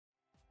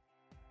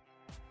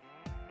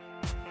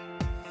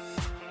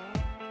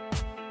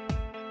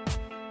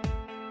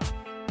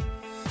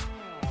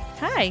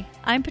Hi,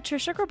 I'm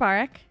Patricia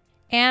Grabarek.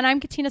 And I'm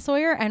Katina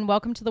Sawyer, and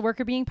welcome to the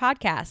Worker Being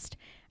Podcast.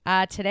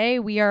 Today,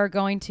 we are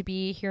going to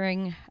be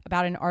hearing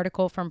about an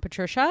article from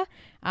Patricia.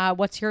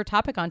 What's your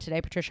topic on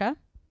today, Patricia?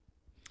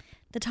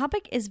 The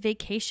topic is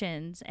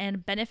vacations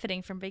and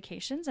benefiting from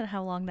vacations and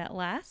how long that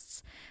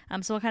lasts.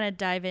 So we'll kind of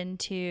dive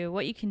into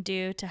what you can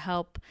do to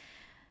help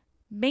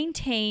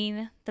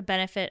maintain the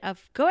benefit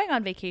of going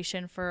on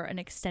vacation for an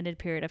extended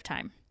period of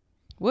time.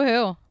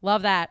 Woohoo.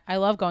 Love that. I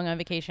love going on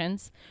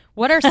vacations.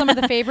 What are some of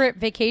the favorite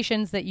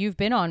vacations that you've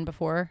been on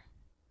before?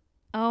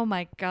 Oh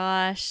my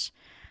gosh.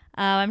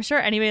 I'm sure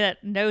anybody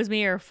that knows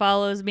me or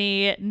follows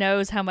me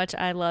knows how much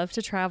I love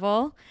to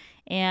travel.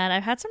 And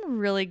I've had some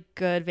really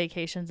good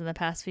vacations in the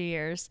past few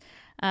years.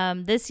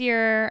 This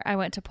year, I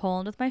went to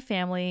Poland with my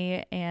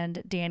family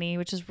and Danny,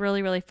 which is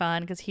really, really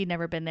fun because he'd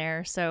never been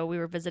there. So we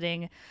were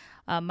visiting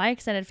my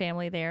extended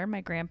family there,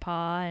 my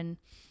grandpa, and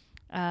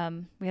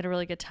we had a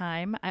really good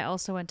time. I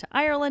also went to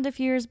Ireland a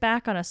few years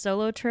back on a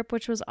solo trip,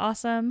 which was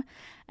awesome.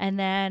 And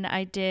then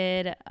I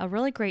did a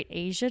really great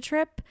Asia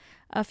trip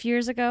a few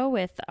years ago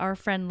with our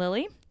friend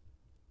Lily.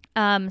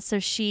 So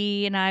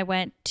she and I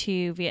went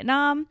to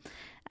Vietnam,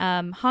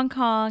 Hong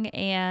Kong,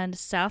 and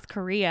South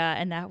Korea,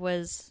 and that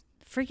was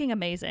freaking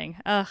amazing.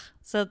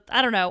 So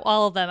I don't know,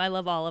 all of them. I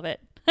love all of it.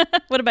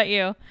 What about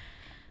you?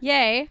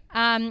 Yay.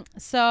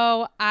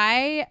 So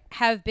I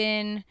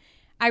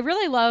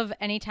really love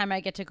anytime I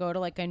get to go to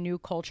like a new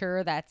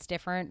culture that's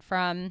different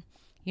from,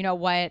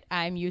 what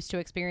I'm used to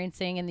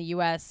experiencing in the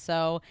US.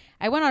 So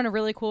I went on a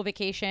really cool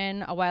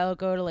vacation a while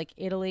ago to like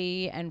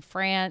Italy and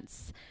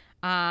France,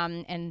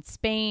 and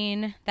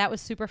Spain. That was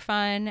super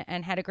fun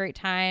and had a great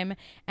time.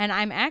 And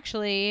I'm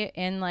actually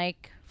in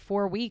like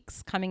 4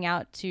 weeks coming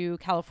out to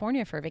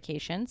California for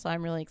vacation. So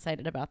I'm really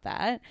excited about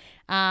that.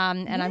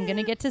 And I'm going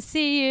to get to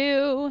see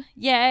you.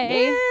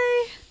 Yay.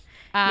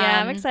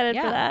 Yeah, I'm excited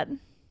for that.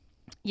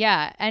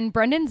 Yeah. And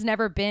Brendan's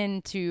never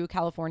been to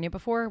California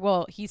before.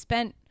 Well, he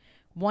spent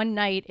one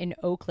night in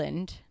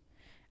Oakland,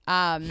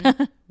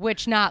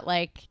 which not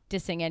like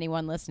dissing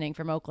anyone listening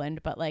from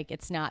Oakland, but like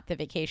it's not the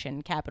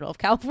vacation capital of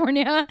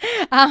California.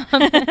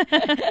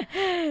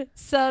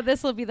 So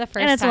this will be the first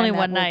time. And it's only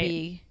one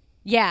night.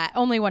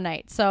 Only one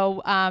night.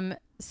 So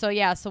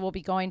we'll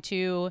be going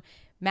to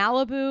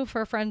Malibu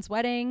for a friend's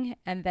wedding,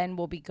 and then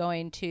we'll be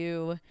going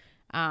to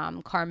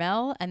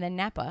Carmel and then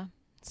Napa.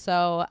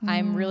 So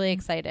I'm really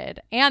excited.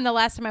 And the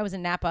last time I was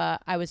in Napa,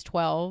 I was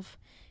 12,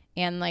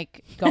 and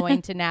like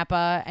going to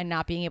Napa and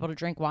not being able to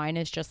drink wine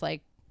is just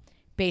like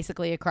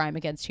basically a crime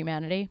against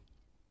humanity.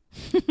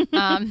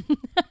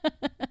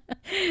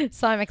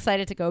 So I'm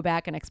excited to go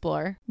back and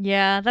explore.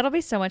 Yeah, that'll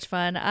be so much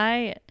fun.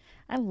 I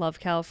love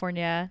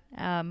California.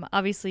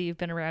 Obviously, you've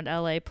been around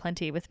LA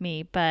plenty with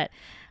me, but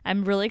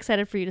I'm really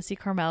excited for you to see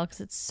Carmel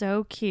because it's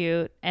so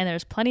cute, and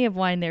there's plenty of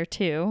wine there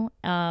too.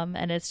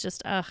 And it's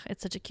just,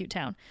 it's such a cute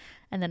town.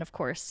 And then, of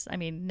course, I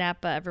mean,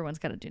 Napa. Everyone's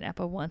got to do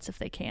Napa once if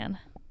they can.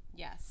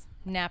 Yes,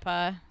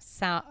 Napa.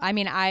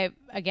 I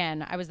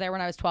was there when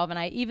I was 12, and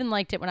I even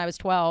liked it when I was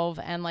 12.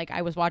 And like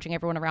I was watching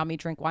everyone around me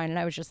drink wine, and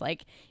I was just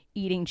like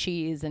eating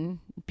cheese and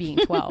being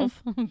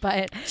 12.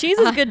 But cheese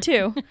is good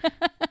too.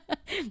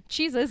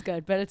 Cheese is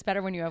good, but it's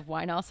better when you have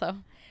wine also.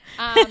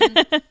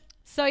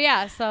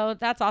 So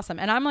that's awesome.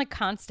 And I'm like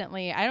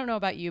constantly, I don't know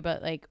about you,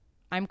 but like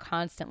I'm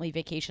constantly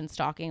vacation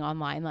stalking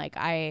online. Like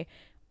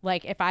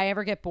if I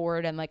ever get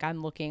bored and like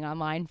I'm looking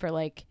online for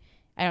like,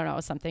 I don't know,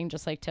 something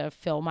just like to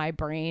fill my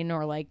brain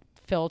or like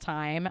fill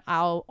time,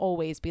 I'll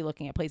always be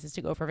looking at places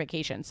to go for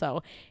vacation.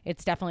 So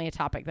it's definitely a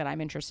topic that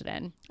I'm interested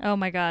in. Oh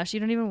my gosh.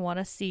 You don't even want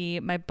to see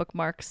my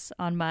bookmarks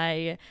on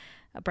my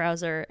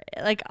browser.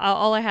 Like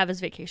all I have is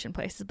vacation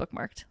places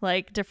bookmarked,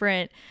 like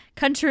different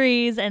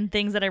countries and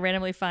things that I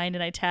randomly find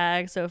and I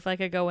tag. So if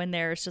like I go in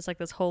there, it's just like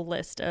this whole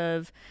list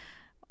of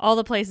all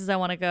the places I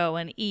want to go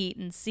and eat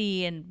and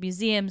see and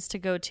museums to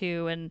go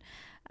to. And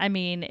I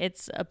mean,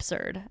 it's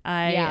absurd.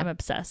 I am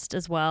obsessed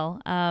as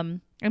well.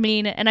 And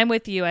I'm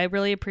with you. I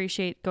really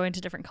appreciate going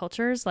to different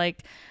cultures.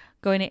 Like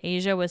going to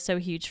Asia was so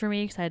huge for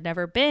me because I had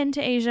never been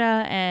to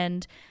Asia,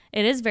 and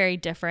it is very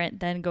different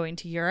than going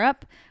to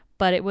Europe.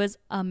 But it was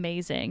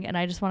amazing, and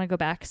I just want to go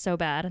back so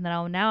bad. And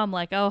then now I'm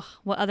like, oh,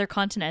 what other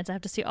continents? I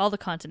have to see all the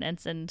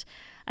continents, and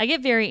I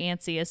get very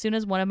antsy. As soon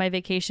as one of my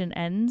vacation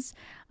ends,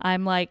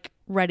 I'm like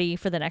ready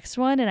for the next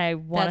one, and I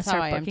want to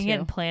start booking it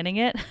and planning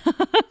it.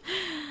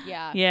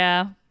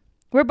 Yeah.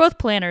 We're both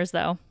planners,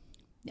 though.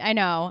 I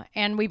know,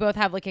 and we both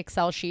have like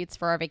Excel sheets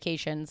for our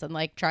vacations and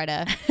like try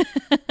to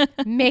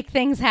make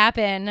things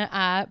happen.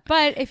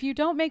 But if you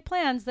don't make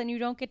plans, then you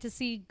don't get to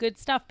see good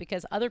stuff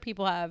because other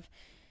people have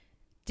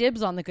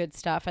dibs on the good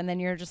stuff, and then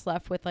you're just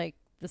left with like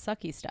the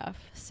sucky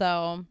stuff.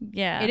 So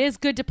yeah, it is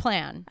good to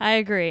plan. I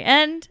agree.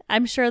 And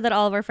I'm sure that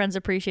all of our friends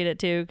appreciate it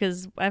too,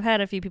 because I've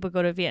had a few people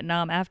go to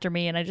Vietnam after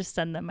me and I just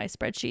send them my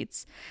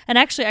spreadsheets. And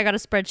actually I got a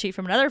spreadsheet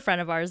from another friend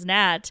of ours,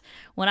 Nat,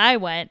 when I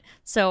went.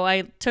 So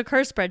I took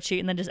her spreadsheet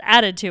and then just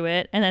added to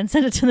it and then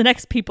sent it to the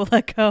next people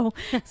that go.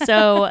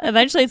 So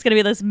eventually it's going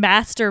to be this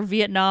master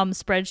Vietnam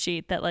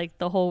spreadsheet that like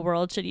the whole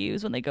world should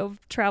use when they go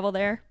travel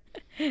there.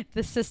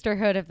 The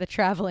sisterhood of the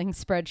traveling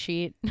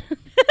spreadsheet.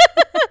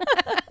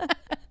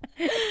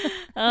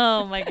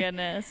 Oh my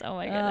goodness. Oh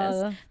my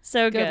goodness.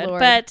 So good. Lord.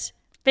 But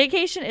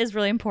vacation is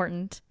really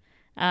important.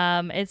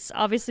 It's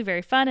obviously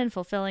very fun and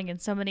fulfilling in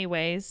so many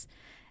ways.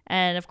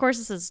 And of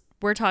course,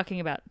 we're talking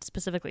about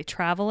specifically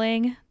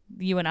traveling.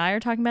 You and I are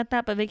talking about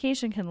that, but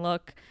vacation can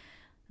look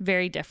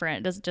very different.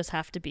 It doesn't just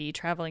have to be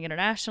traveling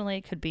internationally.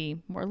 It could be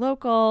more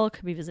local, it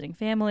could be visiting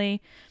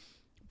family.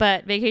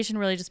 But vacation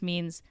really just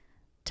means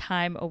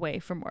time away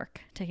from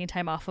work, taking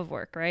time off of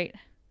work, right?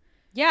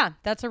 Yeah,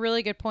 that's a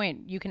really good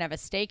point. You can have a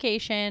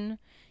staycation.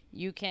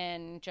 You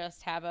can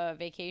just have a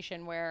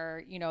vacation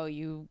where,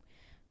 you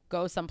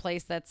go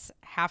someplace that's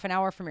half an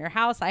hour from your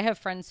house. I have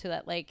friends who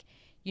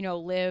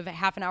live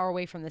half an hour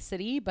away from the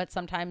city, but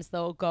sometimes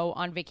they'll go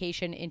on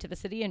vacation into the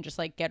city and just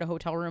get a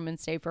hotel room and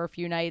stay for a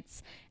few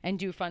nights and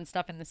do fun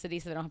stuff in the city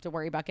so they don't have to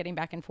worry about getting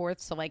back and forth.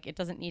 So it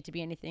doesn't need to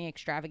be anything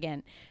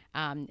extravagant.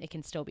 It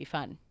can still be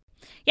fun.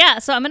 Yeah,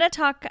 so I'm going to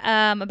talk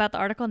about the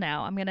article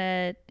now. I'm going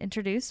to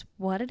introduce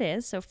what it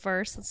is. So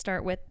first, let's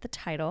start with the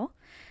title.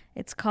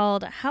 It's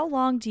called How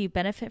Long Do You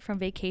Benefit from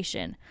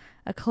Vacation?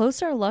 A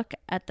Closer Look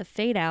at the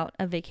Fade Out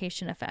of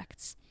Vacation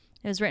Effects.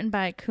 It was written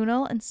by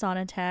Kuhnel and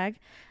Sonntag,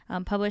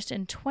 published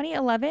in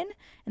 2011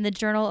 in the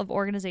Journal of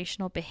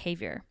Organizational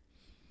Behavior.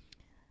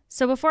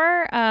 So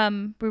before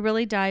we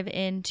really dive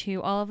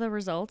into all of the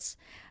results,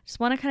 I just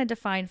want to kind of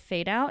define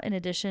fade out in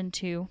addition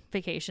to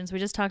vacations. We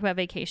just talked about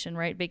vacation,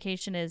 right?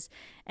 Vacation is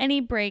any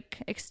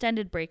break,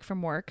 extended break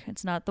from work.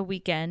 It's not the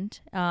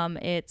weekend.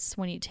 It's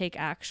when you take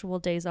actual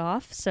days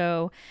off.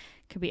 So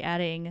it could be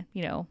adding,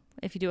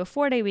 if you do a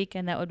 4-day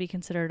weekend, that would be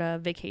considered a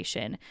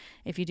vacation.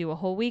 If you do a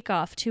whole week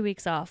off, 2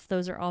 weeks off,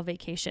 those are all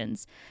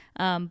vacations.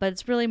 But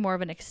it's really more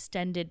of an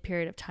extended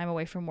period of time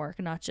away from work,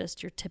 not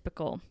just your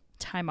typical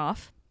time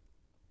off.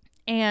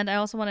 And I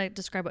also want to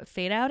describe what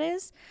fade out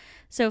is.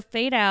 So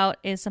fade out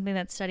is something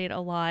that's studied a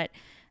lot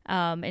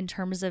in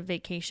terms of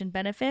vacation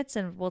benefits,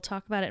 and we'll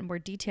talk about it in more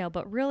detail,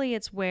 but really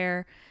it's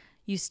where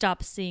you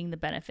stop seeing the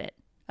benefit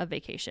of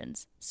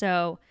vacations.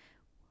 So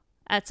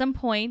at some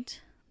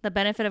point, the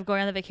benefit of going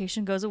on the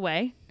vacation goes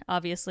away,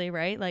 obviously,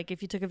 right?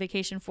 If you took a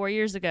vacation 4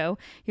 years ago,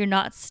 you're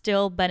not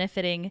still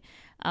benefiting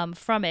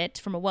from it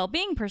from a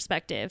well-being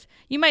perspective.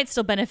 You might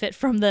still benefit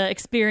from the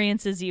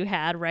experiences you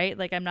had, right?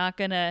 I'm not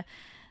going to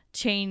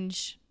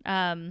change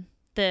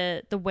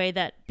the way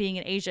that being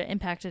in Asia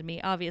impacted me,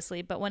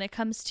 obviously. But when it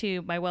comes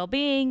to my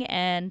well-being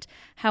and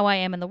how I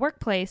am in the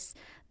workplace,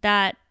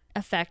 that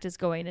effect is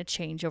going to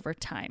change over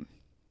time.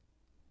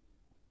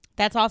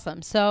 That's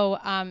awesome. So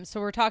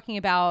we're talking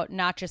about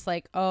not just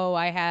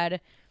I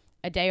had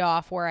a day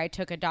off where I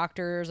took a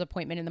doctor's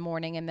appointment in the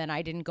morning and then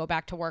I didn't go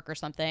back to work or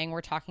something. We're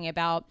talking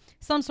about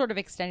some sort of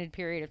extended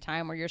period of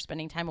time where you're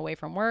spending time away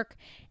from work.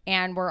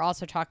 And we're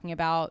also talking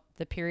about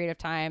the period of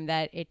time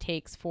that it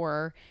takes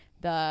for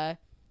the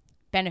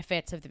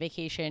benefits of the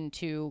vacation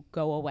to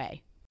go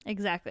away.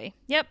 Exactly.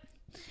 Yep.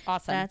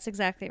 Awesome. That's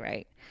exactly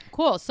right.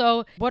 Cool.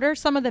 So what are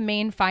some of the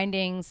main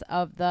findings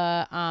of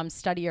the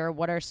study, or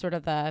what are sort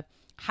of the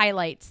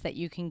highlights that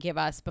you can give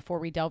us before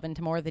we delve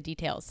into more of the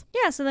details?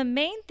 Yeah, so the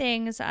main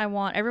things I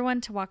want everyone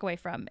to walk away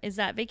from is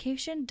that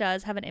vacation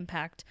does have an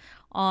impact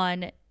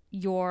on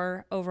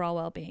your overall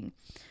well-being.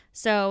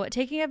 So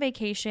taking a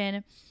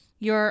vacation,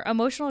 your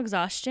emotional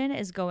exhaustion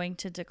is going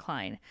to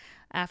decline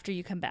after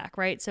you come back,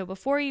 right? So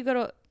before you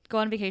go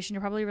on vacation,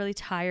 you're probably really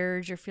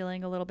tired. You're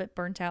feeling a little bit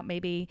burnt out.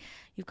 Maybe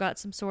you've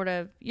got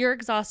you're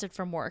exhausted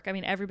from work. I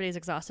mean, everybody's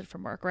exhausted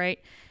from work, right?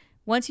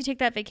 Once you take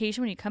that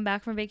vacation, when you come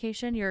back from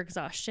vacation, your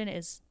exhaustion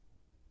is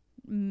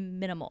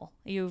minimal.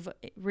 You've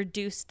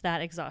reduced that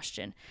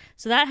exhaustion.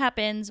 So that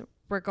happens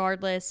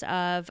regardless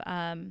of,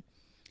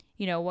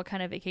 what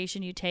kind of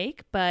vacation you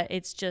take, but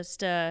it's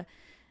just a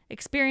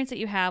experience that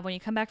you have. When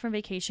you come back from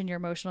vacation, your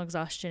emotional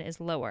exhaustion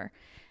is lower.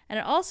 And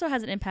it also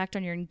has an impact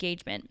on your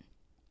engagement.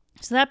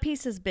 So that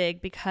piece is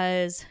big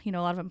because, a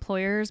lot of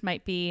employers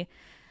might be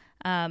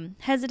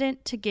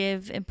hesitant to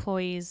give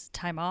employees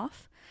time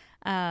off.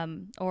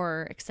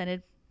 Or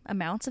extended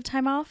amounts of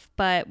time off.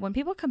 But when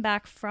people come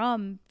back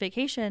from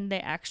vacation,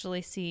 they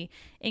actually see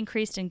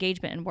increased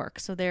engagement in work.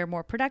 So they're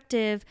more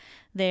productive.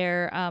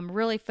 They're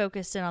really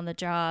focused in on the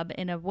job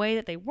in a way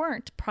that they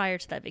weren't prior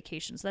to that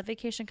vacation. So that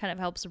vacation kind of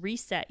helps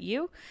reset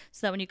you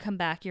so that when you come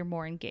back, you're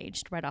more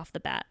engaged right off the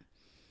bat.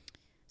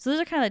 So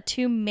those are kind of the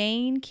two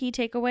main key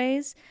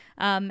takeaways.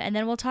 And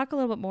then we'll talk a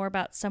little bit more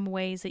about some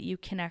ways that you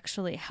can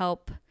actually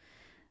help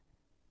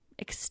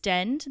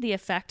extend the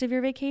effect of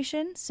your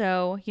vacation.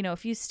 So,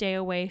 if you stay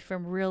away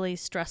from really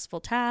stressful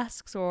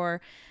tasks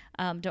or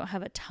don't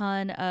have a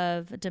ton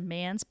of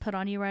demands put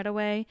on you right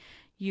away,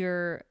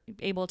 you're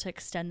able to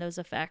extend those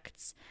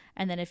effects.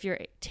 And then if you're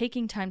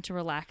taking time to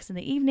relax in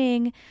the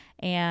evening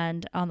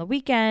and on the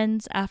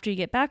weekends after you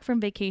get back from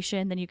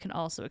vacation, then you can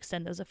also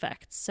extend those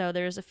effects. So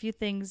there's a few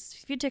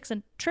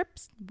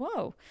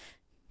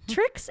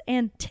tricks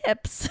and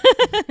tips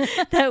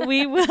that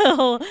we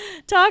will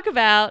talk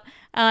about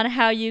on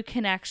how you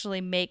can actually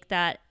make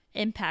that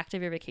impact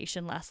of your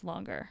vacation last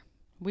longer.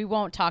 We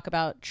won't talk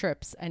about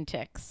trips and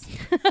ticks.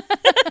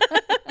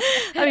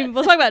 I mean,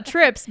 we'll talk about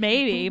trips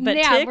maybe, but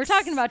yeah, ticks? We're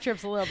talking about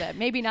trips a little bit.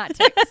 Maybe not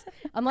ticks,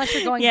 unless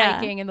you're going Yeah.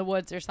 hiking in the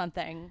woods or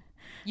something.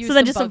 Use So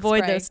then some just bug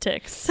avoid spray. those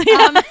ticks.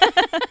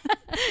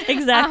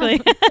 Exactly.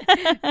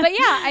 But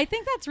yeah, I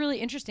think that's really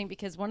interesting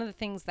because one of the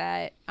things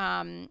that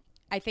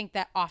I think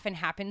that often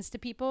happens to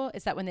people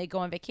is that when they go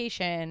on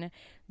vacation,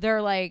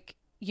 they're like,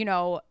 you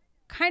know,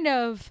 kind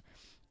of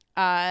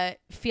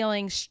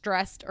feeling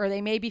stressed, or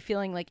they may be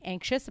feeling like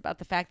anxious about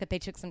the fact that they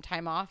took some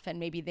time off and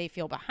maybe they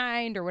feel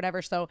behind or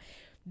whatever. So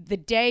the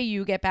day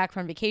you get back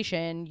from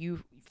vacation,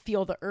 you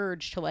feel the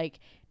urge to like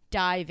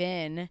dive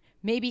in,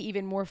 maybe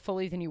even more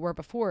fully than you were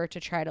before, to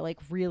try to like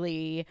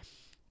really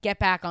get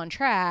back on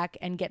track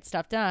and get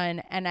stuff done.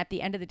 And at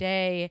the end of the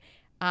day,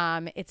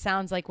 it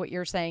sounds like what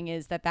you're saying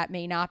is that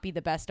may not be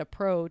the best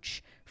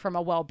approach from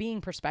a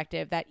well-being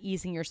perspective, that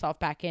easing yourself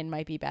back in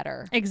might be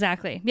better.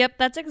 Exactly. Yep.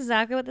 That's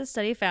exactly what the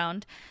study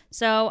found.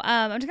 So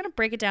I'm just going to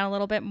break it down a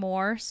little bit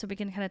more so we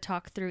can kind of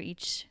talk through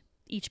each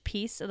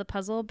piece of the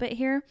puzzle a bit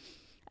here.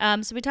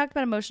 So we talked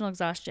about emotional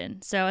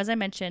exhaustion. So as I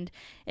mentioned,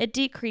 it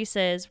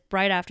decreases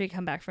right after you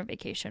come back from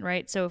vacation,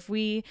 right? So if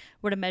we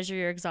were to measure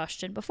your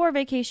exhaustion before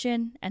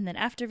vacation and then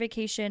after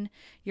vacation,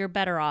 you're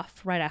better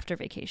off right after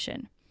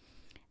vacation.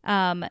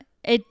 That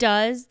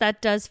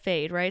does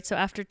fade, right? So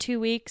after 2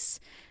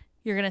 weeks,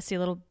 you're going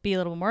to be a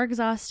little more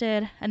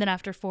exhausted. And then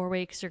after 4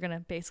 weeks, you're going to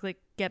basically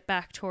get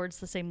back towards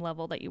the same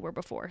level that you were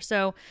before.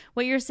 So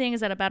what you're seeing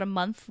is that about a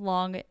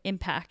month-long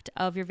impact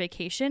of your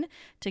vacation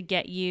to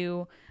get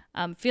you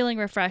feeling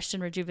refreshed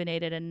and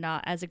rejuvenated and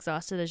not as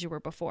exhausted as you were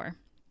before.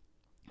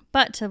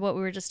 But to what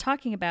we were just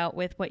talking about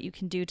with what you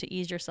can do to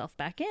ease yourself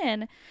back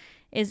in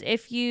is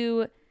if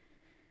you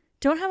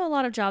don't have a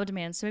lot of job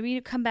demands. So maybe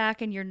you come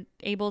back and you're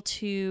able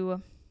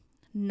to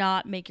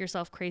not make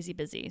yourself crazy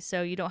busy.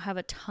 So you don't have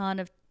a ton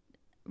of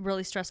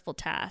really stressful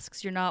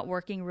tasks. You're not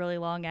working really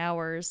long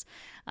hours.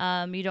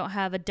 You don't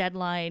have a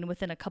deadline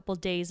within a couple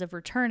days of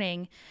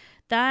returning.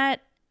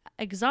 That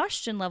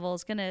exhaustion level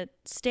is going to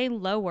stay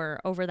lower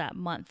over that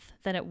month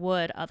than it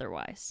would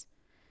otherwise,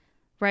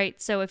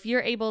 right? So if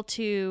you're able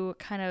to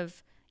kind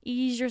of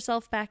ease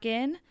yourself back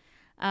in,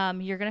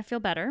 you're going to feel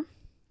better.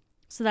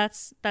 So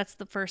that's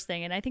the first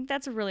thing. And I think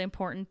that's a really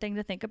important thing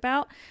to think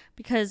about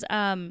because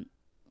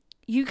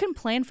you can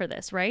plan for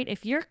this, right?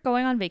 If you're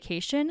going on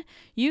vacation,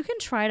 you can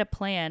try to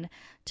plan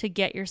to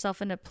get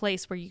yourself in a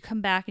place where you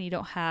come back and you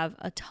don't have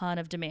a ton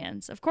of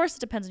demands. Of course, it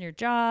depends on your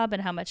job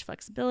and how much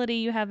flexibility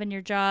you have in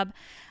your job.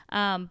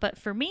 But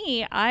for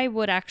me, I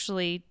would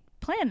actually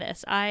plan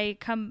this. I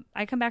come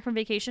back from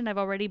vacation. I've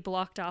already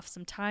blocked off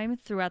some time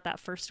throughout that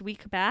first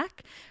week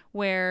back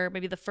where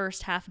maybe the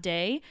first half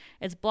day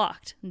is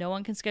blocked. No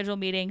one can schedule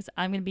meetings.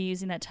 I'm going to be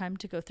using that time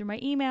to go through my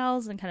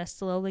emails and kind of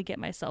slowly get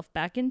myself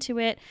back into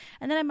it.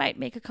 And then I might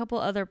make a couple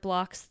other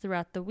blocks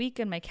throughout the week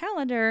in my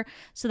calendar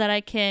so that I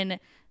can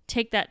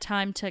take that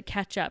time to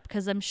catch up,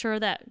 because I'm sure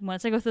that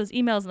once I go through those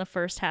emails in the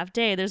first half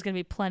day, there's going to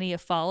be plenty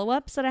of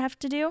follow-ups that I have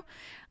to do.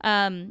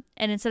 And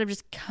instead of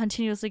just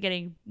continuously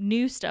getting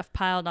new stuff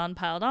piled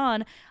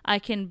on, I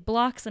can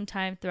block some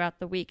time throughout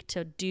the week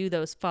to do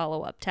those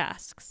follow-up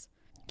tasks.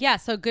 Yeah,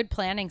 so good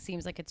planning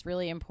seems like it's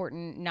really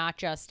important, not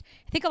just,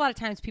 I think a lot of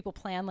times people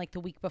plan like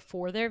the week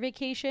before their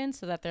vacation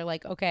so that they're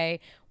like, okay,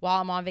 while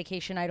I'm on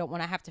vacation, I don't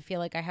want to have to feel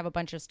like I have a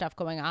bunch of stuff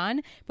going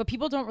on. But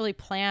people don't really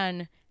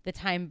plan the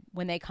time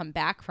when they come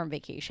back from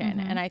vacation.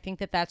 Mm-hmm. And I think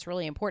that that's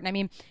really important. I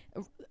mean,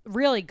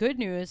 really good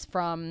news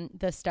from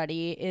the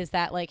study is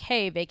that like,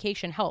 hey,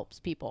 vacation helps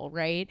people,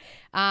 right?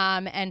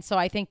 And so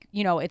I think,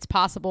 you know, it's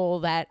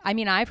possible that, I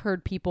mean, I've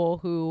heard people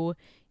who,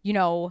 you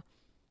know,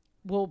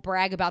 will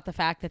brag about the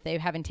fact that they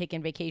haven't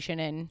taken vacation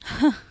in,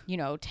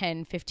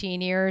 10, 15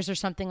 years or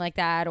something like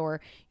that. Or,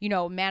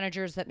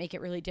 managers that make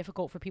it really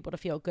difficult for people to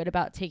feel good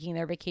about taking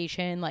their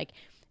vacation. Like,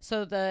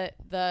 so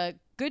the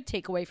good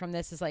takeaway from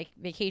this is like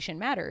vacation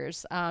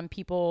matters.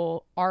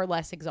 People are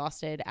less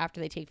exhausted after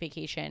they take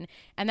vacation,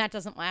 and that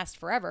doesn't last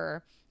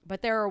forever.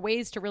 But there are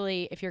ways to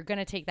really, if you're going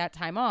to take that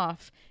time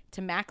off,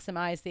 to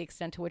maximize the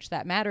extent to which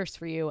that matters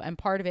for you. And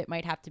part of it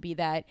might have to be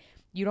that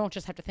you don't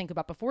just have to think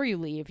about before you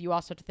leave. You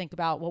also have to think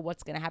about, well,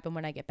 what's going to happen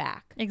when I get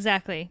back?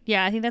 Exactly.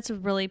 Yeah, I think that's a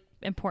really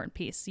important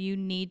piece. You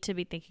need to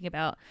be thinking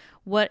about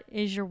what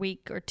is your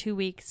week or 2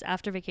 weeks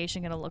after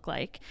vacation going to look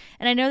like.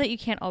 And I know that you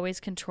can't always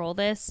control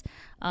this.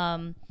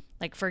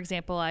 Like, for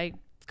example, I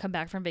come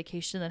back from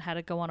vacation and had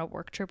to go on a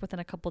work trip within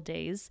a couple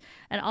days.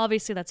 And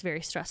obviously that's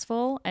very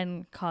stressful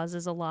and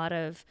causes a lot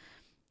of,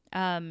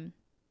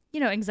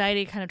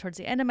 anxiety kind of towards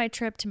the end of my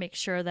trip to make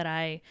sure that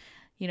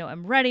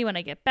I'm ready when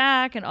I get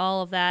back and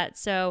all of that.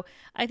 So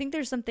I think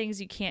there's some things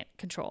you can't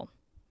control,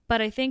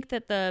 but I think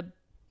that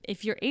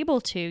if you're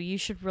able to, you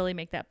should really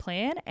make that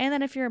plan. And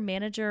then if you're a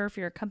manager, if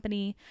you're a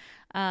company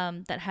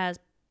that has,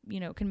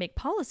 can make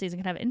policies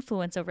and can have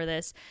influence over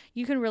this,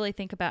 you can really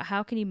think about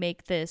how can you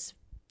make this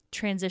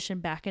transition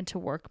back into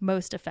work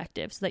most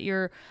effective so that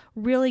you're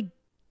really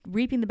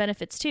reaping the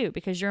benefits too,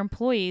 because your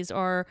employees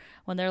are,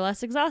 when they're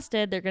less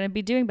exhausted, they're going to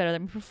be doing better,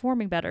 they're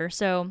performing better.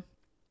 So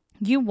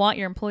you want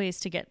your employees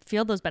to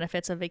feel those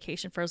benefits of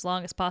vacation for as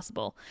long as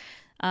possible.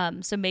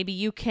 So maybe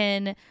you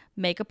can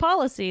make a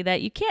policy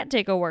that you can't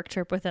take a work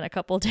trip within a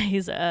couple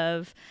days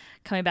of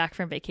coming back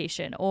from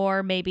vacation,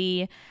 or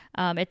maybe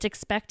it's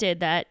expected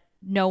that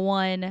no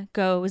one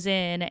goes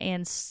in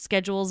and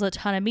schedules a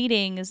ton of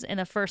meetings in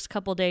the first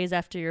couple days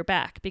after you're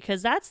back,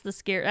 because that's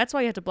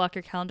why you have to block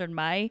your calendar in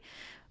my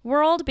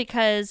world,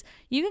 because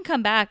you can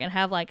come back and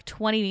have like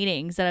 20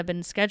 meetings that have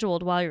been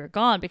scheduled while you're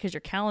gone because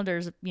your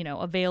calendar's,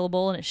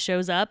 available and it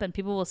shows up and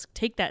people will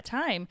take that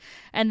time.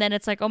 And then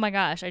it's like, oh my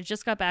gosh, I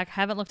just got back,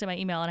 haven't looked at my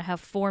email, and I have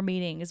 4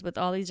 meetings with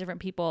all these different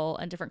people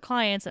and different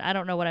clients, and I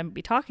don't know what I'm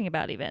be talking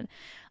about even.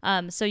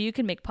 So you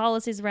can make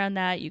policies around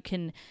that. You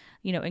can,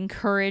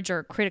 encourage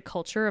or create a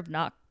culture of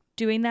not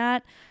doing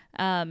that.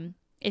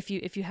 If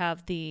you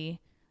have the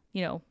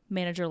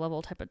manager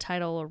level type of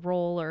title or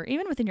role, or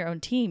even within your own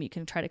team, you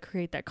can try to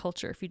create that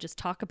culture. If you just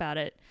talk about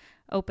it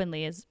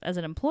openly as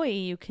an employee,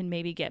 you can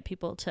maybe get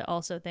people to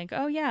also think,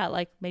 oh yeah,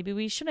 like maybe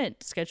we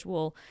shouldn't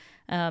schedule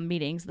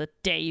meetings the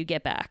day you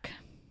get back.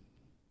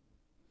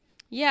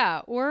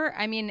 Yeah. Or,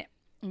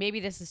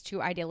 maybe this is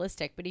too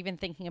idealistic, but even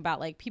thinking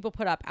about like people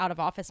put up out of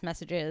office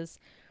messages,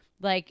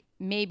 like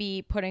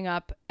maybe putting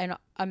up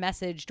a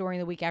message during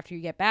the week after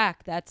you get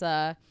back that's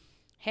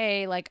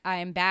hey, like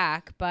I'm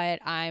back, but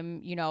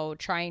I'm,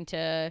 trying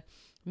to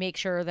make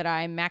sure that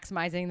I'm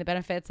maximizing the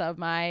benefits of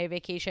my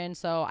vacation.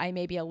 So I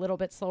may be a little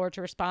bit slower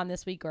to respond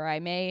this week, or I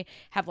may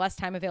have less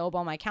time available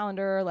on my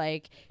calendar.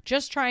 Like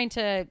just trying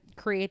to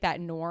create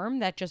that norm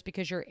that just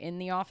because you're in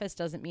the office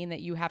doesn't mean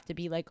that you have to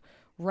be like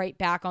right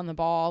back on the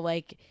ball,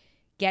 like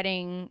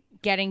getting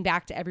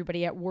back to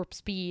everybody at warp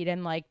speed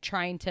and like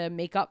trying to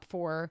make up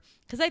for,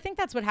 because I think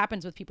that's what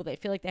happens with people. They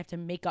feel like they have to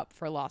make up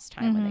for lost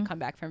time when they come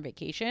back from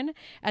vacation,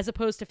 as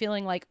opposed to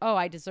feeling like, oh,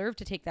 I deserve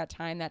to take that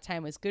time. That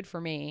time was good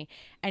for me.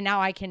 And now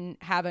I can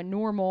have a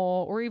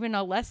normal or even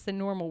a less than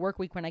normal work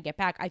week when I get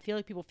back. I feel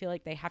like people feel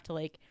like they have to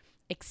like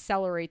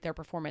accelerate their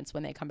performance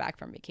when they come back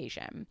from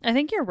vacation. I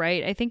think you're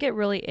right. I think it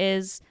really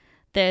is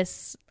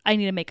this, I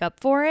need to make up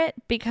for it,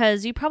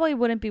 because you probably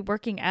wouldn't be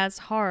working as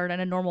hard on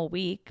a normal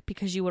week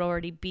because you would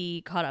already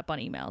be caught up on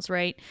emails,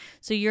 right?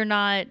 So you're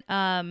not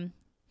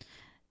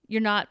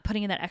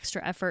putting in that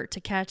extra effort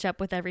to catch up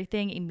with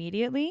everything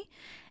immediately.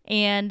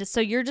 And so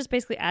you're just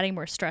basically adding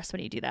more stress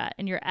when you do that,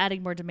 and you're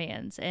adding more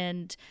demands.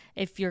 And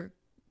if your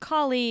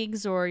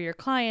colleagues or your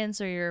clients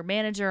or your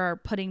manager are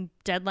putting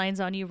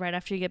deadlines on you right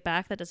after you get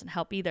back, that doesn't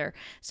help either.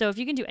 So if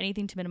you can do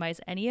anything to minimize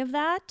any of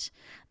that,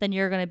 then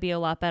you're going to be a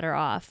lot better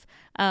off.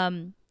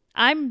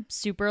 I'm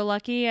super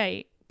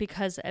lucky.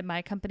 Because at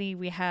my company,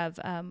 we have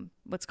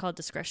what's called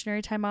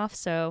discretionary time off.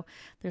 So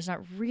there's not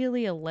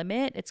really a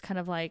limit. It's kind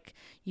of like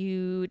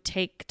you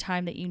take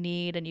time that you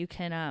need, and you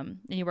can, and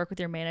you work with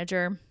your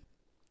manager.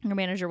 Your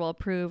manager will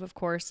approve, of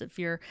course, if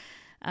you're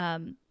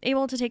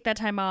able to take that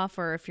time off,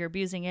 or if you're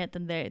abusing it,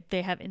 then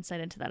they have insight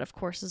into that, of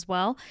course, as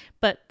well.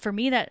 But for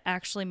me, that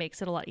actually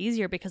makes it a lot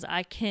easier, because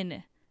I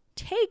can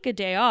take a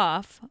day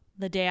off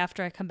the day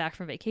after I come back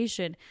from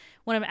vacation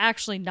when I'm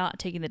actually not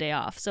taking the day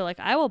off. So like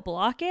I will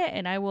block it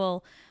and I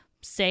will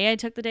say I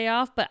took the day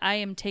off, but I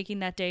am taking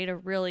that day to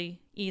really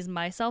ease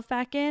myself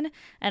back in.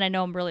 And I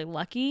know I'm really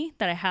lucky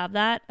that I have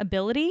that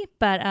ability,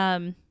 but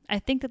I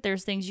think that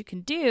there's things you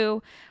can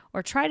do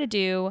or try to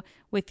do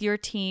with your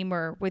team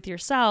or with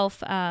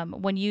yourself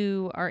when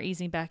you are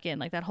easing back in.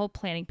 Like that whole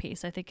planning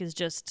piece, I think is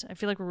just, I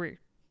feel like we're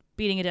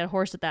beating a dead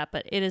horse with that,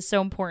 but it is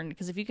so important,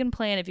 because if you can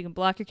plan, if you can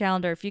block your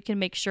calendar, if you can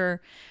make sure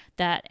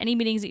that any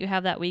meetings that you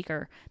have that week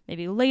are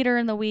maybe later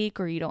in the week,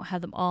 or you don't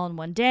have them all in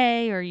one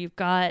day, or you've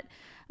got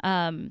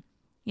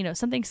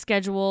something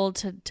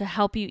scheduled to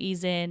help you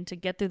ease in, to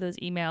get through those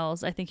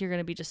emails, I think you're going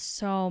to be just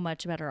so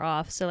much better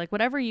off. So like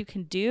whatever you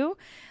can do,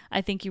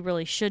 I think you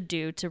really should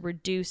do to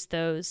reduce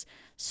those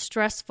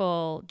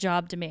stressful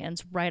job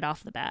demands right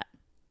off the bat.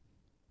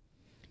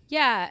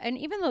 Yeah. And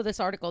even though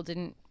this article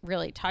didn't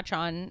really touch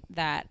on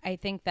that, I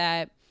think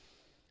that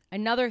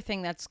another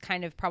thing that's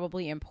kind of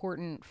probably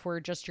important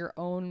for just your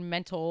own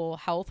mental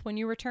health when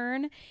you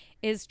return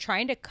is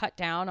trying to cut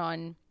down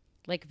on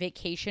like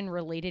vacation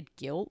related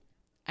guilt.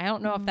 I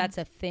don't know if that's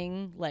a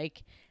thing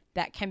like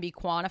that can be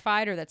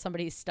quantified or that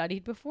somebody's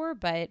studied before,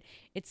 but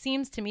it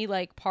seems to me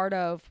like part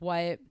of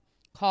what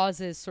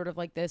causes sort of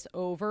like this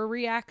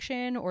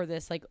overreaction or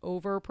this like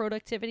over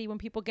productivity when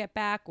people get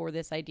back, or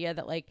this idea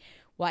that like,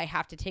 well, I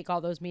have to take all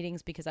those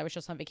meetings because I was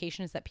just on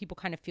vacation, is that people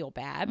kind of feel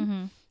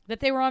bad that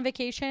they were on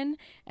vacation.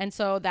 And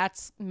so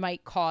that's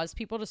might cause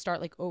people to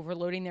start like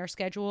overloading their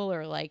schedule,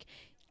 or like,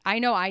 I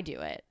know I do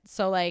it.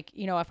 So like,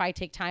 if I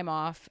take time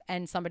off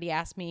and somebody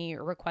asks me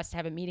or requests to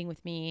have a meeting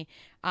with me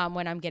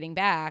when I'm getting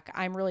back,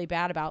 I'm really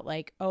bad about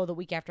like, oh, the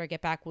week after I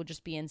get back will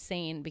just be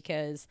insane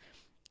because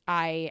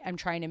I am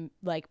trying to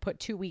like put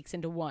 2 weeks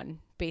into one,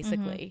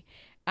 basically.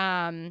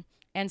 And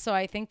so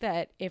I think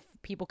that if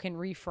people can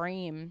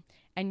reframe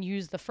and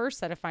use the first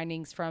set of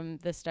findings from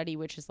the study,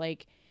 which is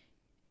like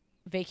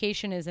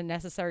vacation is a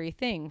necessary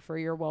thing for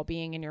your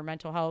well-being and your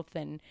mental health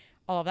and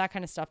all of that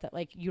kind of stuff, that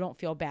like you don't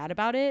feel bad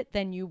about it,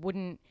 then you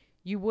wouldn't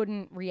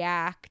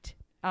react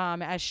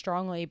as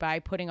strongly by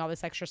putting all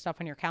this extra stuff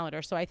on your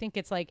calendar. So I think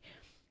it's like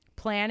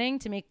planning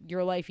to make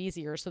your life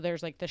easier. So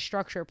there's like the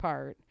structure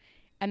part.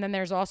 And then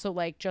there's also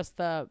like just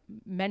the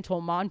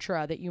mental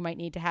mantra that you might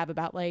need to have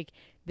about like,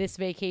 this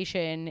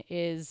vacation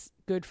is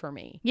good for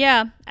me.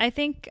 Yeah, I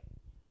think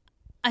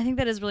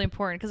that is really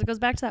important because it goes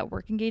back to that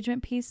work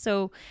engagement piece.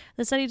 So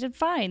the study did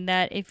find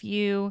that if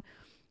you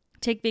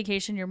take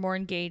vacation, you're more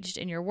engaged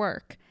in your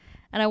work.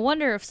 And I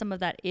wonder if some of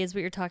that is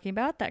what you're talking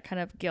about, that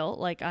kind of guilt,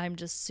 like I'm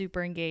just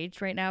super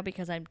engaged right now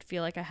because I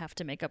feel like I have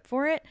to make up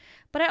for it.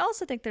 But I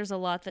also think there's a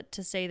lot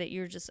to say that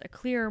you're just a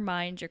clearer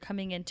mind, you're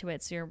coming into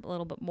it, so you're a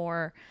little bit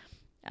more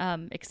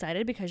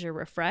excited because you're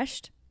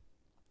refreshed.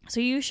 So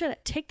you should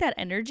take that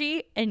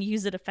energy and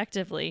use it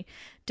effectively.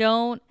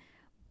 Don't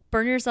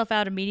burn yourself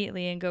out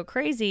immediately and go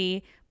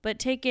crazy, but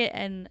take it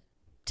and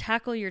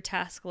tackle your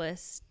task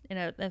list in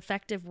an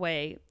effective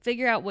way.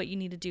 Figure out what you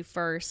need to do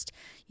first,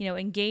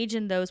 engage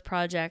in those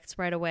projects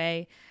right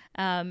away,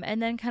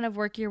 and then kind of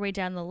work your way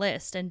down the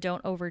list and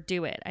don't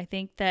overdo it. I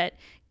think that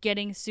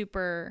getting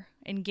super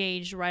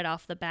engaged right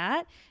off the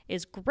bat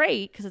is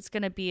great because it's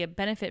going to be a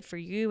benefit for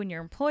you and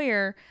your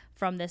employer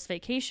from this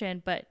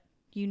vacation, but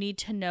you need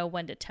to know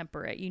when to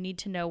temper it. You need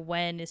to know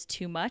when is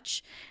too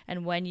much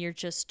and when you're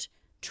just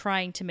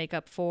trying to make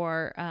up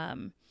for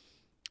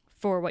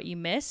what you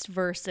missed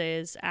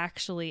versus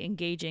actually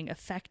engaging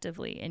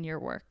effectively in your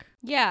work.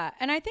 Yeah.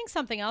 And I think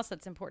something else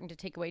that's important to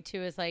take away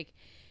too is like,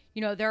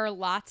 there are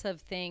lots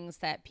of things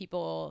that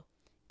people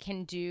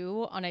can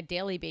do on a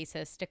daily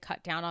basis to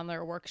cut down on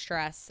their work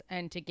stress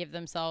and to give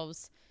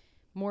themselves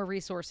more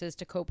resources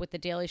to cope with the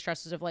daily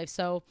stresses of life.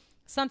 So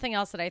something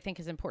else that I think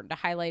is important to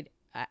highlight,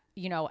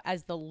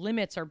 as the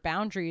limits or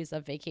boundaries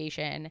of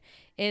vacation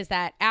is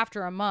that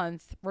after a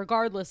month,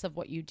 regardless of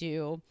what you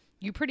do,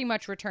 you pretty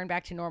much return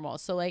back to normal.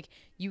 So like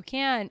you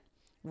can't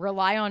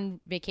rely on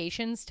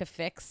vacations to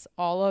fix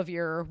all of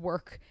your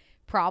work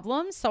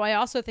problems. So I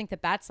also think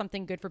that that's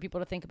something good for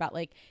people to think about.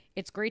 Like,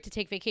 it's great to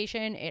take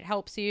vacation. It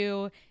helps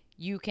you.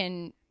 You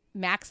can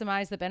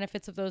maximize the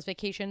benefits of those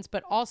vacations.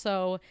 But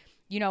also,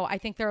 I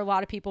think there are a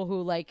lot of people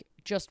who like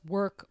just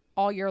work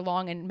all year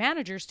long, and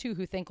managers too,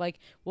 who think like,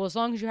 well, as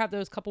long as you have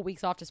those couple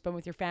weeks off to spend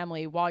with your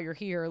family while you're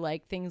here,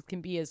 like things can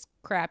be as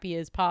crappy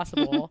as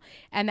possible.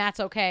 And that's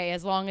okay.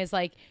 As long as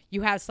like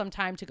you have some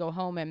time to go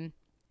home and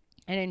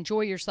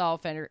enjoy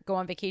yourself and go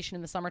on vacation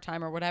in the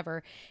summertime or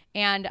whatever.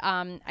 And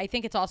I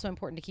think it's also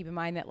important to keep in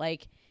mind that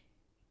like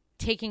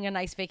taking a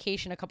nice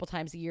vacation a couple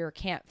times a year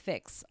can't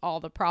fix all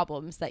the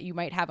problems that you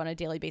might have on a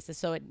daily basis.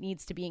 So it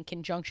needs to be in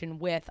conjunction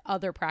with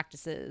other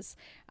practices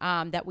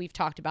that we've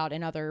talked about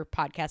in other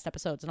podcast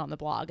episodes and on the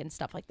blog and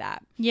stuff like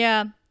that.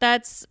 Yeah,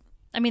 that's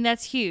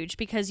huge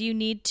because you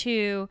need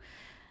to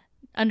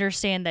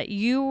understand that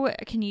you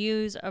can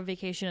use a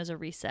vacation as a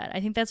reset. I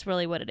think that's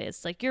really what it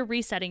is. Like, you're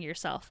resetting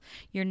yourself.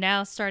 You're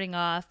now starting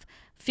off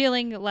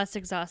feeling less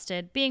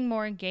exhausted, being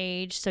more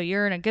engaged, so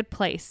you're in a good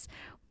place.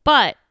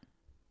 But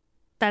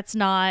that's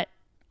not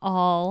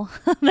all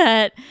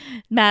that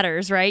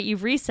matters, right?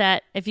 You've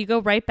reset. If you go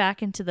right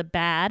back into the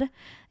bad,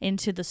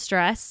 into the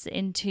stress,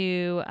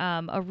 into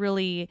a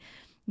really,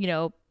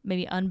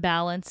 maybe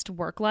unbalanced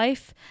work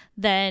life,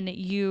 then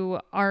you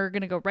are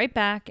going to go right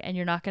back and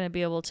you're not going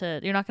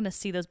to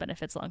see those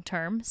benefits long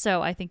term.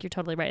 So I think you're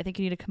totally right. I think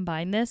you need to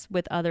combine this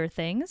with other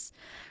things.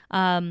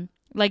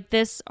 Like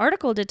this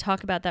article did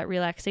talk about that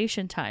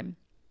relaxation time.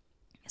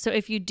 So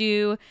if you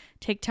do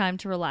take time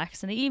to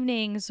relax in the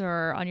evenings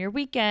or on your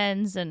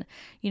weekends and,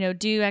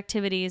 do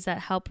activities that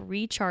help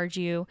recharge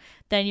you,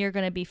 then you're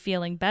going to be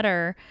feeling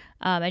better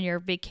and your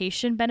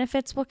vacation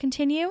benefits will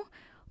continue.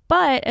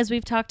 But as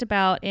we've talked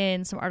about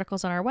in some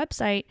articles on our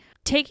website,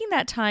 taking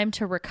that time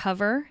to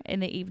recover in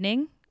the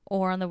evening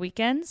or on the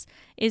weekends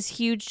is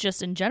huge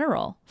just in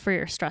general for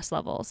your stress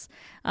levels.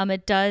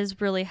 It does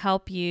really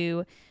help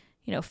you,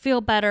 feel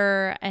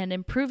better and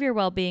improve your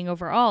well-being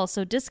overall.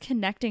 So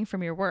disconnecting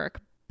from your work,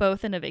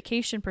 both in a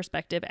vacation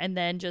perspective and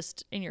then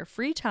just in your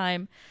free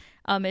time,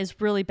 is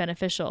really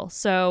beneficial.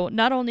 So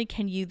not only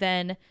can you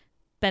then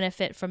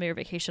benefit from your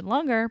vacation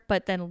longer,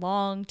 but then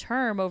long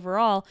term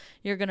overall,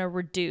 you're going to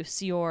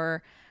reduce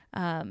your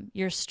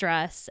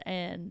stress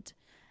and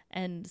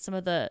some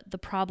of the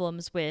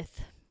problems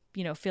with,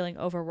 feeling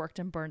overworked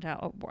and burned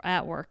out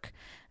at work,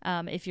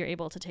 if you're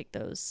able to take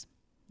those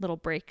little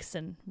breaks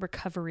and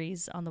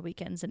recoveries on the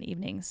weekends and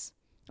evenings.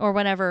 Or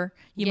whenever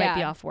you might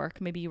be off work.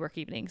 Maybe you work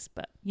evenings,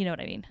 but you know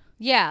what I mean.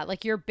 Yeah,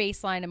 like your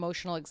baseline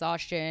emotional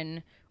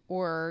exhaustion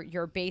or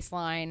your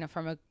baseline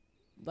from a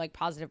like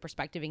positive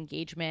perspective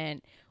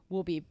engagement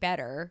will be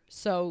better.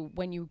 So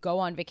when you go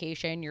on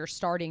vacation, you're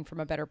starting from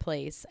a better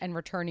place and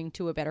returning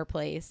to a better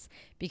place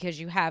because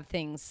you have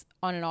things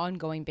on an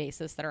ongoing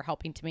basis that are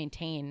helping to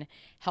maintain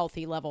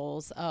healthy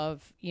levels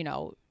of,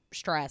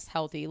 stress,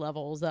 healthy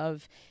levels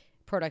of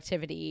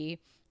productivity,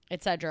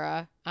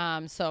 etc.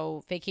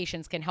 So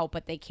vacations can help,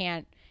 but they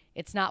can't,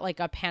 it's not like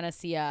a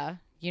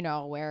panacea,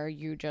 where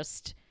you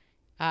just,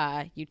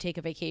 you take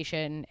a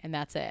vacation and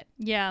that's it.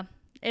 Yeah.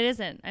 It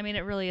isn't. I mean,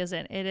 it really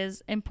isn't. It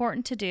is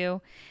important to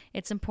do.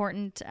 It's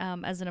important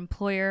as an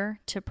employer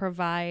to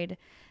provide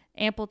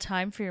ample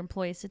time for your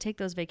employees to take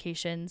those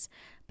vacations.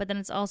 But then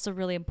it's also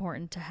really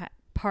important to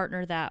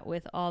partner that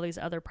with all these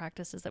other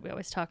practices that we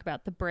always talk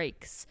about, the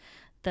breaks,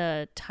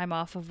 the time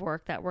off of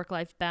work, that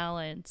work-life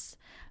balance,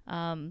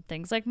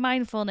 things like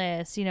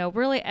mindfulness,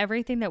 really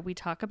everything that we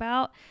talk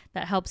about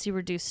that helps you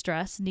reduce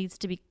stress needs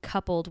to be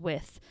coupled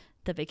with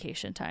the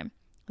vacation time.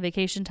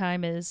 Vacation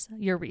time is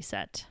your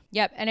reset.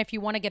 Yep. And if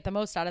you want to get the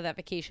most out of that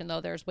vacation,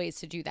 though, there's ways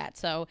to do that.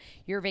 So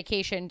your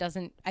vacation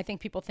I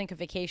think people think of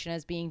vacation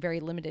as being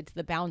very limited to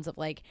the bounds of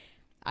like,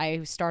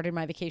 I started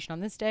my vacation on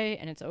this day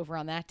and it's over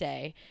on that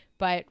day.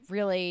 But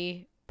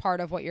really part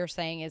of what you're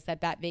saying is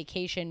that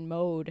vacation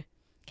mode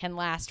can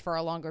last for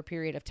a longer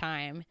period of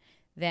time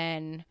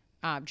than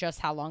just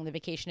how long the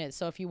vacation is.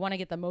 So if you want to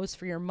get the most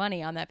for your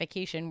money on that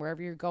vacation,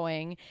 wherever you're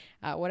going,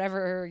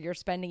 whatever you're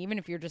spending, even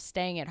if you're just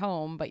staying at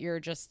home, but you're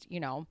just,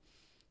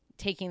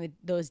 taking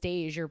those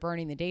days, you're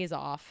burning the days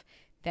off,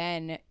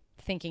 then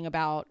thinking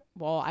about,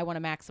 well, I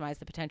want to maximize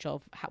the potential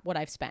of what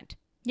I've spent.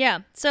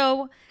 Yeah.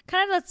 So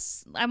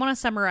I want to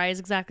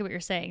summarize exactly what you're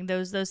saying,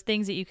 those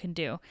things that you can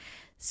do.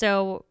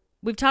 So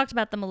we've talked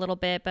about them a little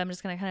bit, but I'm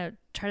just going to kind of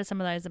try to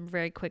summarize them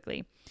very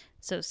quickly.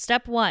 So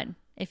step 1,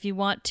 if you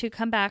want to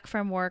come back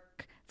from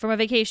a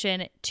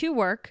vacation to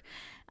work,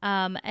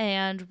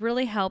 and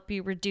really help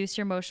you reduce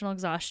your emotional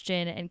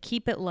exhaustion and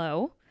keep it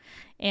low,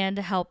 and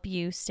to help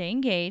you stay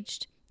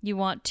engaged, you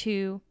want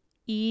to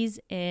ease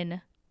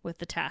in with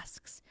the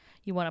tasks.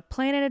 You want to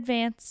plan in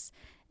advance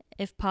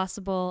if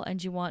possible,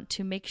 and you want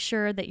to make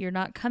sure that you're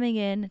not coming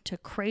in to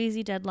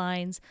crazy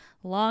deadlines,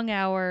 long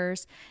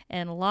hours,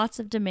 and lots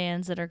of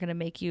demands that are going to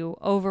make you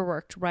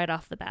overworked right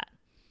off the bat.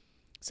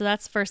 So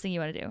that's the first thing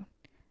you want to do.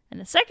 And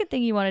the second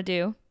thing you want to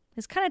do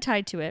is kind of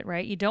tied to it,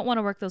 right? You don't want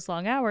to work those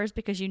long hours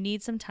because you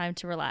need some time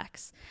to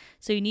relax.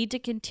 So you need to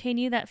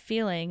continue that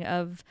feeling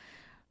of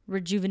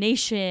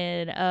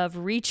rejuvenation, of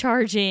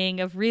recharging,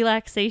 of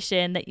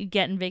relaxation that you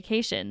get in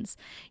vacations.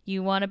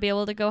 You want to be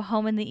able to go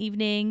home in the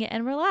evening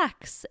and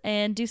relax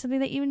and do something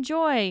that you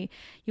enjoy.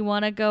 You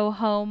want to go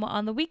home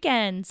on the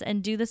weekends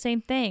and do the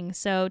same thing.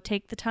 So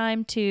take the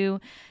time to,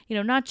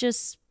 not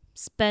just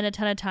spend a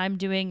ton of time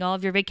doing all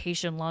of your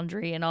vacation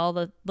laundry and all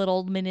the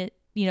little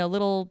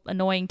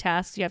annoying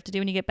tasks you have to do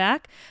when you get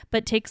back,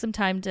 but take some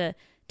time to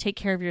take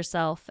care of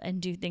yourself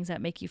and do things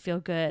that make you feel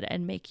good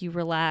and make you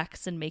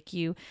relax and make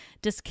you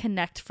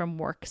disconnect from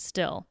work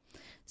still.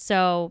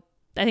 So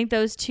I think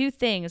those two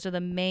things are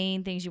the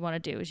main things you want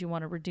to do. Is you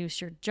want to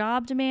reduce your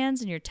job demands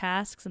and your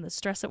tasks and the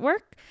stress at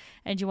work,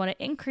 and you want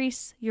to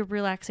increase your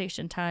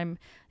relaxation time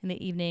in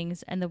the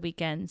evenings and the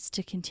weekends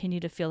to continue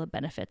to feel the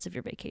benefits of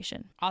your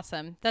vacation.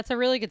 Awesome. That's a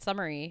really good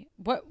summary.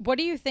 What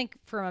do you think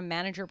from a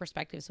manager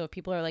perspective? So if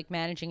people are like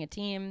managing a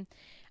team,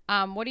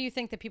 what do you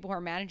think that people who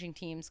are managing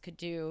teams could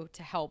do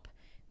to help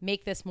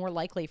make this more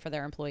likely for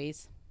their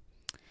employees?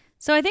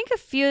 So I think a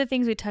few of the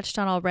things we touched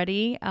on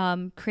already,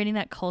 creating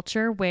that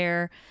culture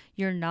where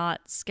you're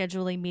not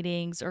scheduling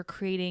meetings or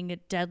creating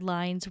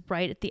deadlines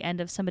right at the end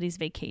of somebody's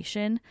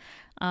vacation,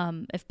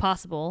 if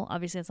possible.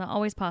 Obviously, it's not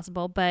always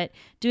possible, but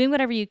doing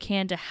whatever you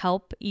can to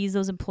help ease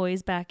those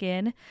employees back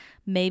in.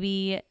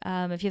 Maybe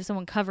if you have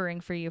someone covering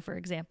for you, for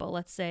example,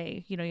 let's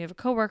say you have a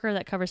coworker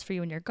that covers for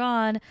you when you're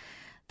gone.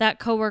 That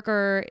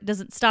coworker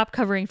doesn't stop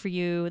covering for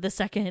you the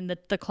second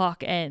that the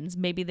clock ends.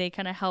 Maybe they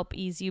kind of help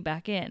ease you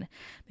back in.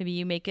 Maybe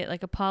you make it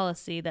like a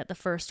policy that the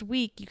first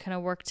week you kind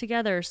of work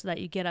together so that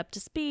you get up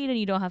to speed and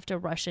you don't have to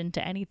rush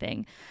into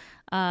anything.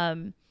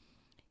 Again,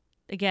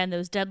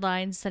 those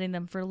deadlines, setting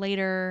them for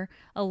later,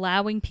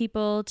 allowing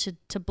people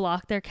to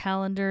block their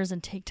calendars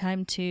and take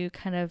time to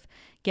kind of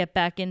get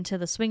back into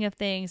the swing of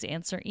things,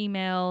 answer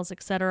emails,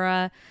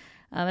 etc.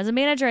 As a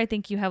manager, I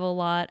think you have a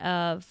lot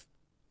of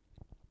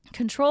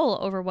control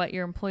over what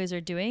your employees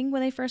are doing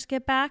when they first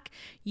get back.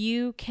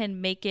 You can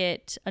make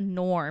it a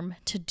norm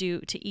to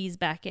ease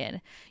back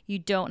in. You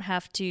don't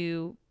have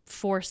to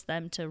force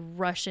them to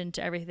rush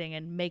into everything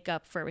and make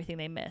up for everything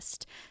they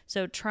missed.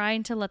 So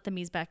trying to let them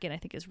ease back in, I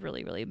think, is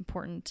really, really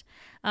important.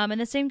 And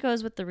the same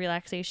goes with the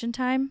relaxation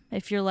time.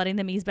 If you're letting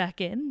them ease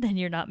back in, then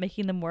you're not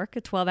making them work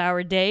a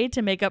 12-hour day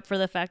to make up for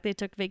the fact they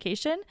took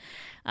vacation.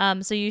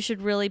 So you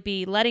should really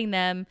be letting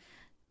them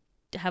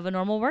have a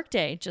normal work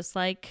day, just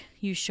like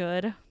you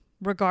should,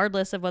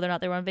 regardless of whether or not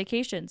they were on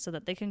vacation, so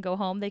that they can go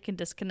home, they can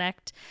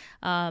disconnect,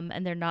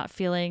 and they're not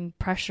feeling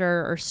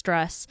pressure or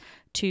stress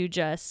to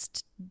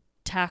just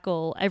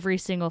tackle every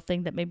single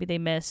thing that maybe they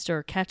missed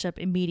or catch up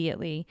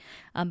immediately,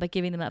 but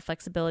giving them that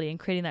flexibility and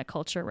creating that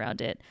culture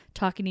around it,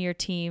 talking to your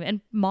team and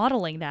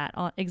modeling that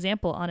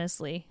example,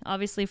 honestly.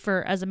 Obviously,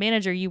 as a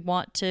manager, you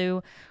want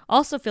to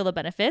also feel the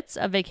benefits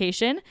of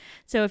vacation.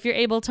 So if you're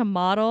able to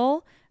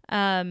model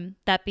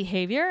that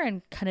behavior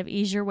and kind of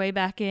ease your way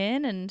back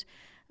in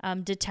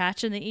and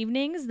detach in the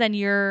evenings, then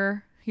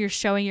you're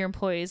showing your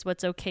employees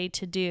what's okay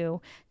to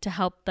do to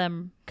help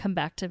them come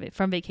back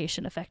from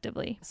vacation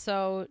effectively.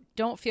 So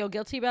don't feel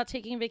guilty about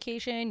taking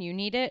vacation. You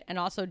need it. And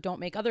also don't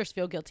make others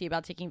feel guilty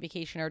about taking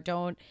vacation, or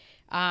don't,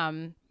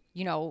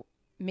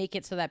 make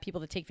it so that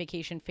people that take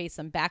vacation face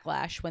some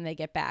backlash when they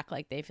get back.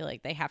 Like they feel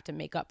like they have to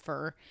make up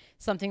for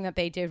something that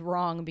they did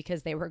wrong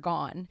because they were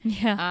gone.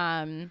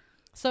 Yeah.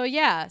 So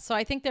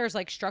I think there's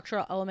like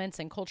structural elements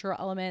and cultural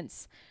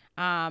elements,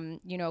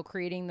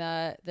 creating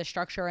the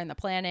structure and the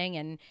planning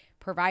and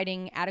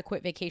providing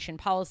adequate vacation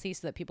policy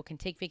so that people can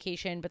take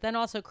vacation, but then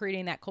also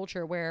creating that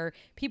culture where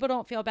people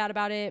don't feel bad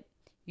about it.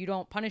 You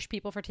don't punish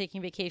people for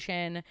taking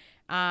vacation,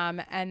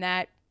 and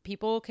that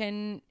people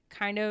can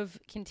kind of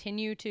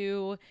continue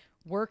to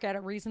work at a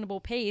reasonable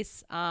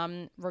pace,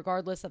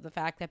 regardless of the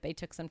fact that they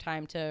took some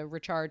time to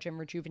recharge and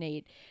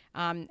rejuvenate.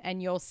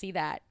 And you'll see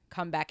that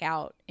come back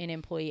out in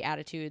employee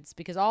attitudes,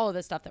 because all of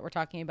the stuff that we're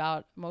talking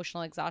about,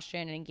 emotional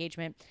exhaustion and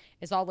engagement,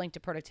 is all linked to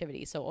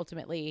productivity. So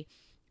ultimately,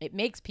 it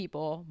makes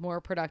people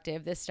more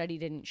productive. This study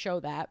didn't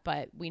show that,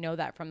 but we know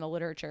that from the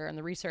literature and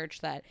the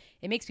research that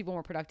it makes people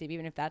more productive,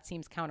 even if that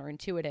seems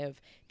counterintuitive,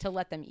 to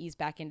let them ease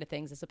back into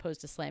things as opposed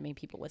to slamming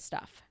people with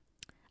stuff.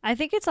 I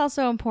think it's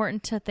also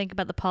important to think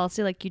about the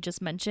policy like you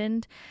just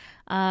mentioned.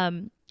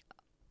 In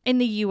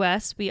the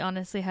US, we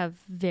honestly have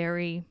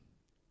very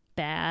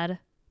bad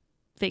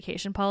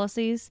vacation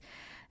policies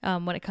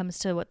when it comes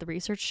to what the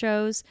research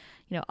shows.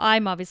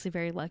 I'm obviously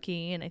very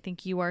lucky, and I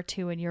think you are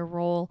too in your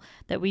role,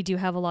 that we do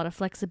have a lot of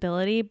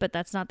flexibility, but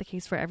that's not the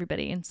case for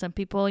everybody. And some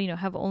people,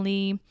 have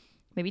only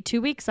maybe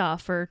 2 weeks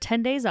off or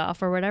 10 days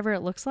off or whatever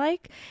it looks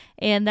like.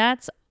 And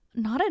that's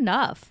not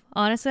enough.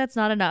 Honestly, that's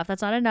not enough.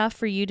 That's not enough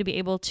for you to be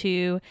able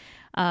to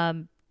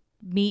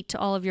meet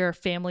all of your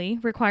family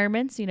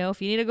requirements.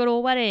 If you need to go to a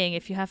wedding,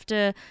 if you have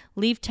to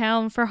leave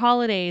town for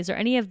holidays or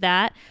any of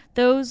that,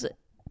 those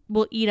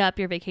will eat up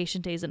your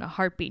vacation days in a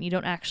heartbeat. And you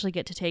don't actually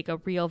get to take a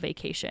real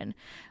vacation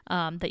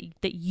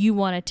that you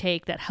want to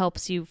take that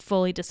helps you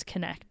fully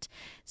disconnect.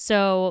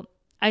 So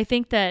I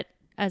think that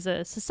as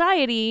a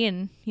society,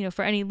 and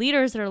for any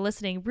leaders that are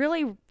listening,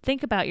 really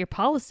think about your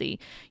policy.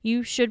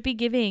 You should be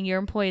giving your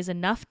employees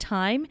enough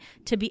time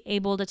to be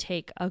able to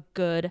take a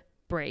good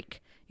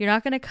break. You're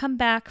not going to come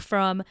back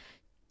from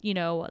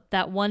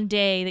that one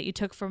day that you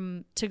took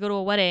to go to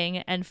a wedding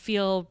and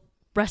feel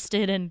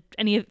rested and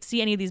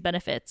see any of these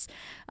benefits.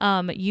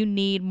 You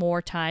need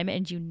more time,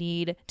 and you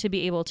need to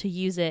be able to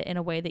use it in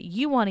a way that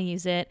you want to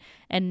use it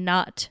and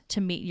not to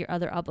meet your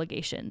other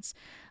obligations.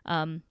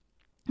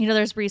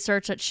 There's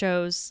research that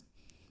shows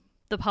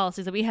the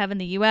policies that we have in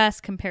the US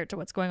compared to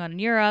what's going on in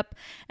Europe,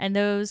 and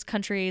those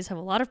countries have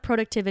a lot of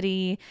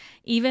productivity,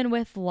 even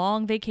with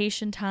long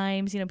vacation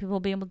times. People will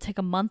be able to take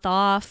a month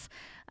off.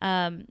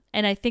 And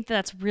I think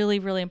that's really,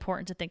 really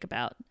important to think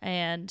about.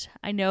 And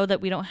I know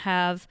that we don't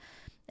have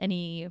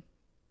any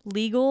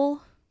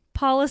legal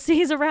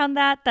policies around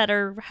that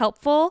are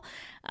helpful,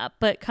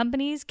 but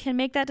companies can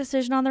make that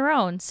decision on their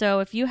own. So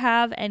if you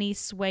have any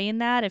sway in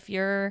that, if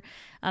you're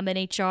in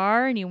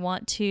HR and you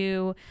want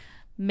to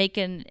make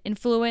an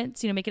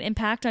influence, make an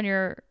impact on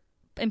your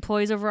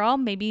employees overall,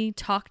 maybe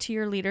talk to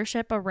your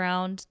leadership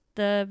around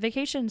the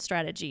vacation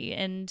strategy.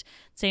 And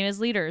same as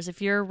leaders,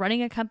 if you're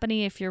running a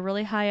company, if you're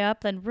really high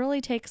up, then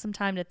really take some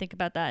time to think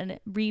about that and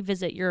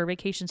revisit your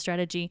vacation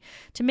strategy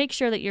to make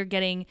sure that you're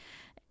giving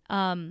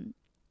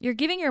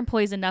your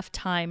employees enough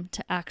time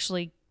to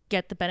actually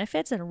get the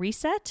benefits and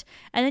reset.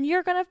 And then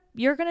you're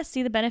gonna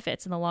see the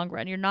benefits in the long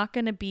run. You're not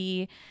gonna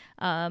be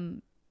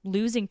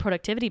losing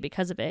productivity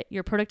because of it.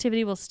 Your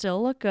productivity will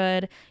still look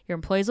good. Your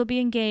employees will be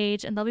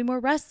engaged, and they'll be more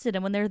rested.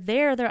 And when they're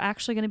there, they're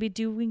actually going to be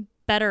doing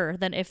better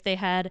than if they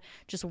had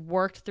just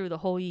worked through the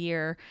whole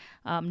year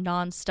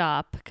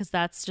nonstop, because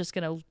that's just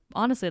going to,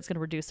 honestly, it's going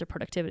to reduce their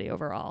productivity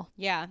overall.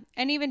 Yeah.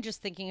 And even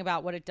just thinking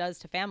about what it does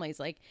to families,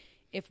 like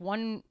if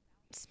one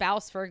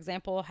spouse, for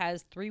example,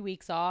 has 3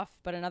 weeks off,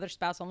 but another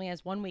spouse only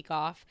has 1 week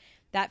off,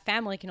 that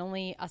family can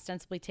only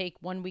ostensibly take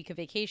 1 week of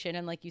vacation.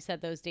 And like you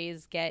said, those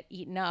days get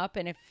eaten up.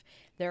 And if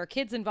there are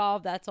kids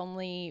involved, that's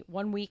only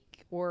 1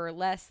 week or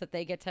less that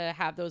they get to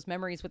have those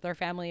memories with their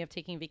family of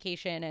taking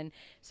vacation. And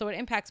so it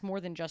impacts more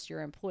than just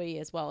your employee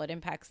as well. It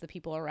impacts the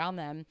people around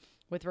them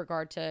with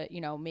regard to,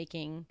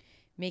 making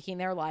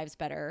their lives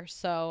better.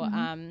 So,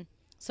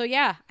 So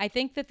yeah, I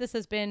think that this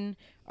has been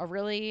a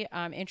really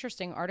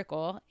interesting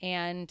article,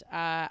 and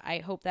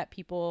I hope that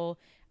people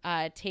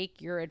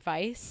take your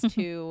advice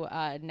to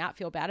not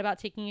feel bad about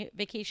taking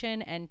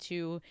vacation and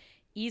to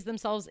ease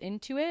themselves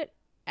into it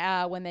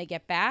when they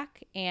get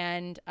back,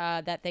 and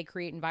that they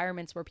create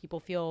environments where people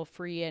feel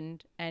free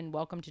and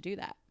welcome to do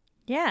that.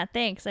 Yeah,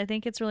 thanks. I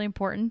think it's really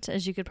important,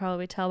 as you could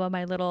probably tell by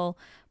my little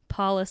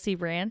policy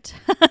rant.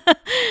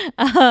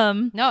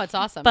 No, it's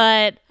awesome.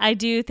 But I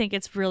do think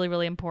it's really,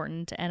 really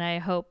important. And I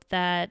hope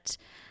that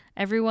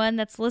everyone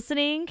that's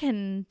listening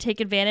can take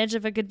advantage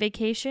of a good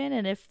vacation.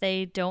 And if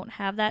they don't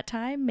have that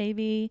time,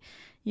 maybe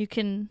you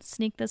can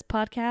sneak this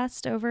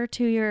podcast over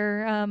to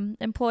your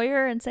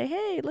employer and say,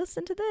 hey,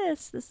 listen to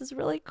this. This is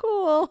really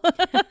cool.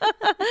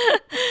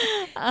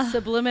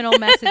 Subliminal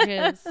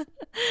messages.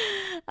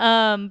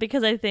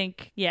 Because I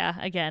think,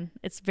 again,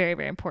 it's very,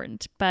 very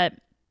important. But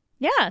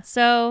yeah,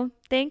 so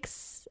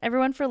thanks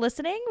everyone for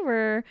listening.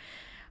 We're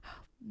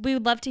we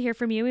would love to hear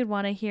from you. We'd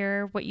want to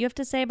hear what you have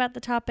to say about the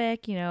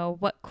topic. You know,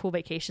 what cool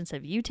vacations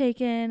have you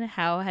taken?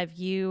 How have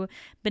you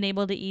been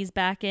able to ease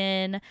back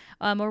in?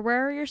 Or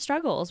where are your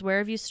struggles? Where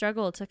have you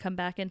struggled to come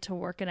back into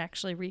work and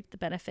actually reap the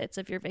benefits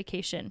of your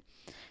vacation?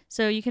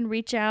 So you can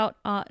reach out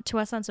to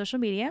us on social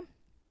media.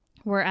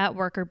 We're at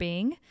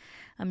workerbeing.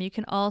 You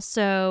can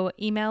also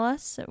email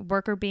us at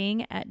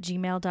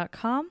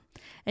workerbeing@gmail.com.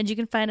 And you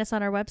can find us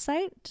on our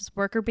website, just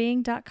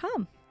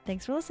workerbeing.com.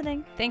 Thanks for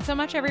listening. Thanks so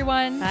much,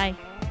 everyone. Bye.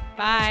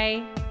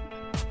 Bye.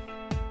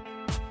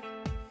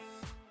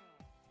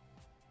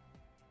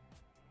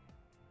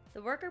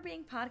 The Worker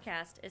Being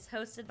podcast is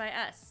hosted by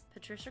us,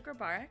 Patricia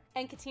Grabarek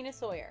And Katina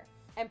Sawyer,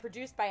 and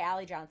produced by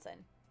Allie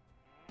Johnson.